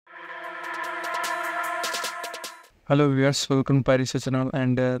Hello viewers, welcome to Pyresearch channel,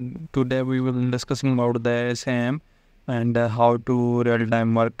 and today we will be discussing about the SAM and how to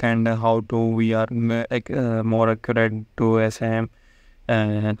real-time work and how to we are more accurate to SAM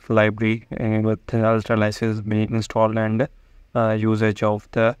library with Ultralytics being installed and usage of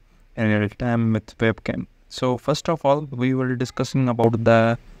the real-time with webcam. So first of all, we will discussing about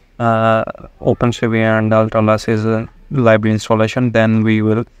the OpenCV and Ultralytics library installation. Then we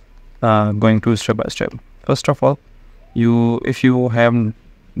will going to step by step. First of all, if you have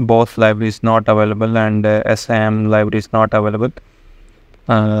both libraries not available and SAM library is not available,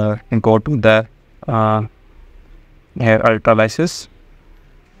 go to the here Ultralytics,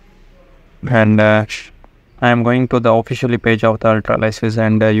 and I am going to the officially page of the Ultralytics,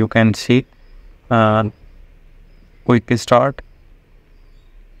 and you can see quick start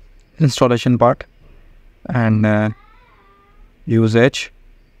installation part and usage.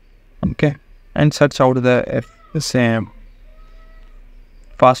 Okay, and search out the SAM,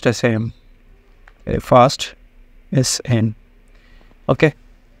 FastSAM, FastSAM. Okay,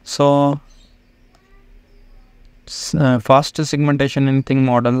 so fast segmentation anything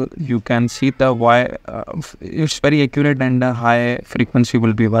model, you can see the it's very accurate and high frequency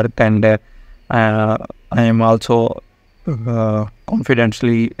will be work, and I am also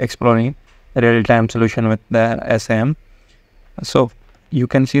confidently exploring real-time solution with the SAM. So you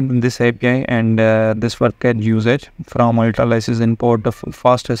can see this API and this worked usage from Ultralytics import of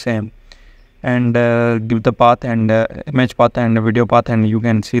FastSAM and give the path and image path and video path, and you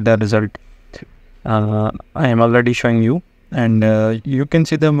can see the result. I am already showing you, and you can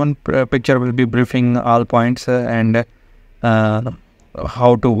see the one picture will be briefing all points and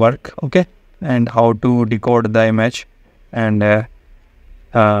how to work, okay, and how to decode the image, and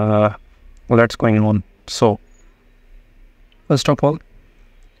what's going on. So first of all,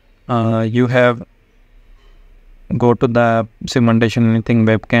 you have go to the segmentation anything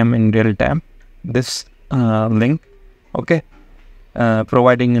webcam in real time, this link, okay,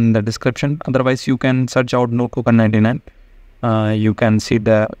 providing in the description. Otherwise you can search out NoCoca99, you can see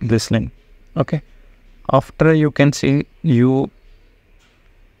this link. Okay, after you can see, you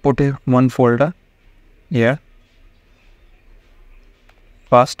put one folder here,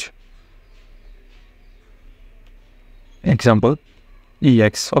 fast example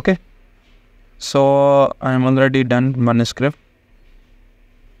EX. Okay, so I am already done one script,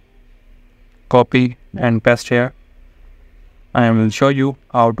 copy and paste here. I will show you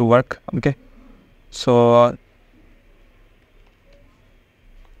how to work. Okay, so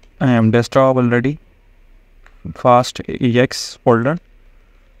I am desktop already, fast EX folder,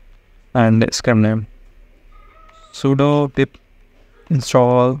 and script name sudo pip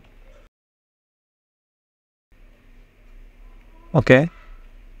install. Okay,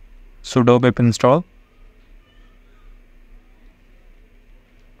 sudo pip install,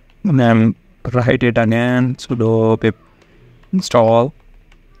 and then write it again, sudo pip install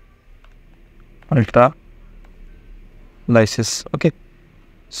Ultralytics. Okay,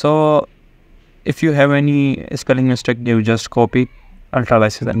 so if you have any spelling mistake, you just copy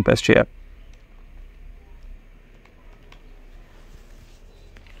Ultralytics and paste here.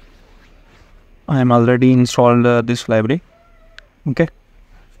 I am already installed this library. Okay,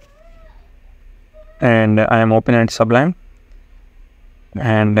 and I am open at Sublime,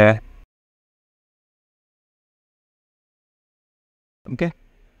 and okay,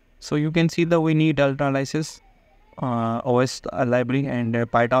 so you can see that we need Ultralytics OS library and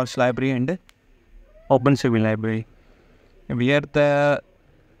PyTorch library and OpenCV library. Where the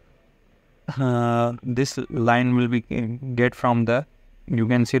this line will be get from the, you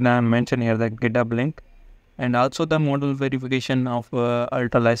can see the mention here the GitHub link, and also the model verification of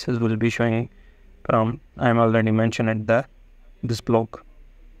Ultralytics will be showing from, I am already mentioned at this blog.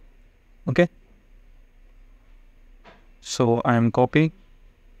 Okay, so I am copying,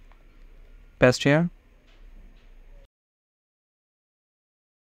 paste here,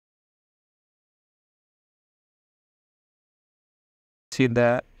 see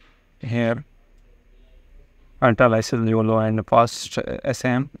the here Ultralytics YOLO and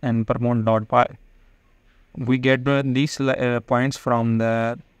FastSAM and promote.py. We get these points from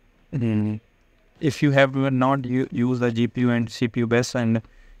the if you have not use the GPU and CPU base, and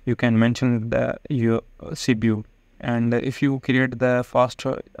you can mention your CPU, and if you create the fast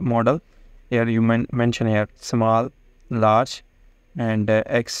model here, you mention here small, large, and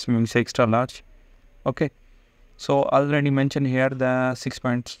X means extra large. Okay, so already mentioned here the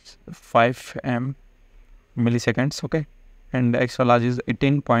 6.5 milliseconds. Okay, and extra large is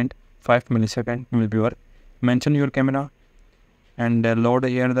 18.5 millisecond will be mention your camera and load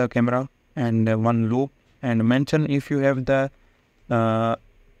here the camera and one loop and mention if you have the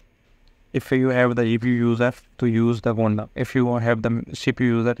EPU user to use the one. If you have the CPU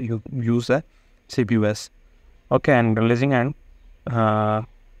user, you use the CPUs. Okay, and releasing and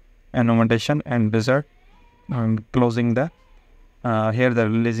annotation and result, and closing the here the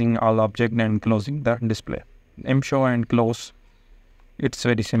releasing all object and closing the display. Show and close. It's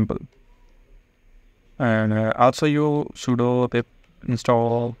very simple. And also you sudo pip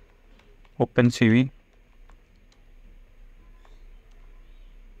install OpenCV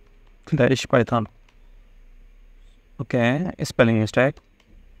dash Python. Okay, spelling mistake.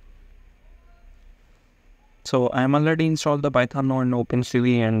 So I'm already installed the Python on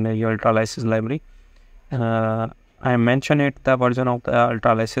OpenCV and the Ultralytics library. I mentioned it the version of the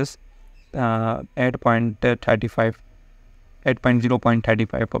Ultralytics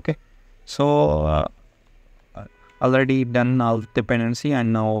 8.0.35. Okay, so already done all dependency,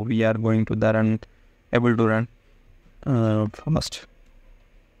 and now we are going to the run, able to run first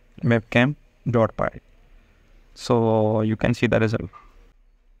webcam.py. So you can see the result.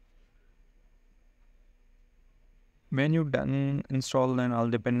 When you done install and all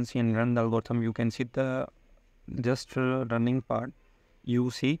dependency and run the algorithm, you can see the just running part.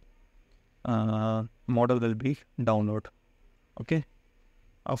 You see model will be download. Okay,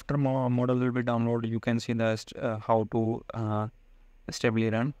 after model will be download, you can see the how to stably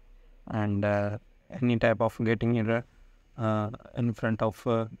run, and any type of getting error in front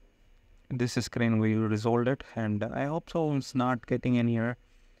of this screen we will resolve it, and I hope so it's not getting any error.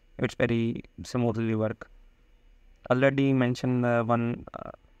 It's very smoothly work. Already mentioned one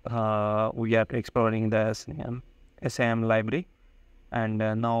we are exploring the SAM library, and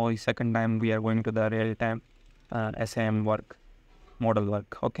now second time we are going to the real time SAM work, model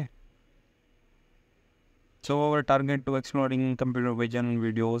work. Okay, so our target to exploring computer vision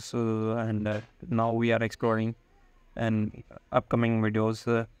videos, and now we are exploring and upcoming videos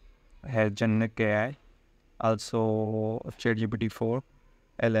has generic AI, also ChatGPT 4,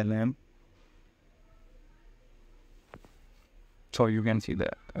 LLM. So you can see the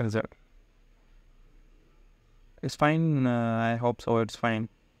result. It's fine. I hope so. It's fine.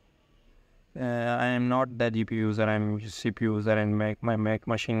 I am not the GPU user. I'm CPU user, and my Mac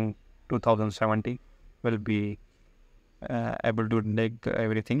machine 2070 will be able to dig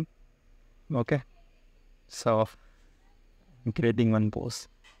everything. Okay. So I'm creating one post.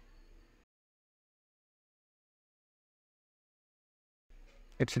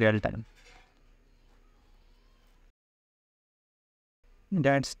 It's real time.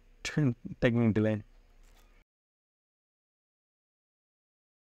 That's taking delay.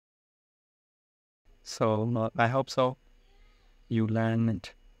 So I hope so. You learn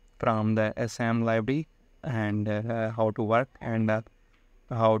it from the SAM library, and how to work, and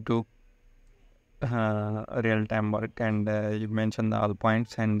how to real time work, and you mentioned all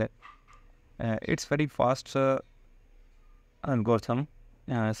points, and it's very fast algorithm,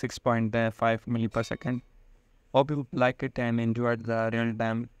 6.5 milli per second. Hope you like it and enjoyed the real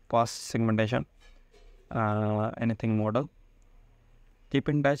time fast segmentation anything model. Keep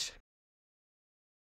in touch.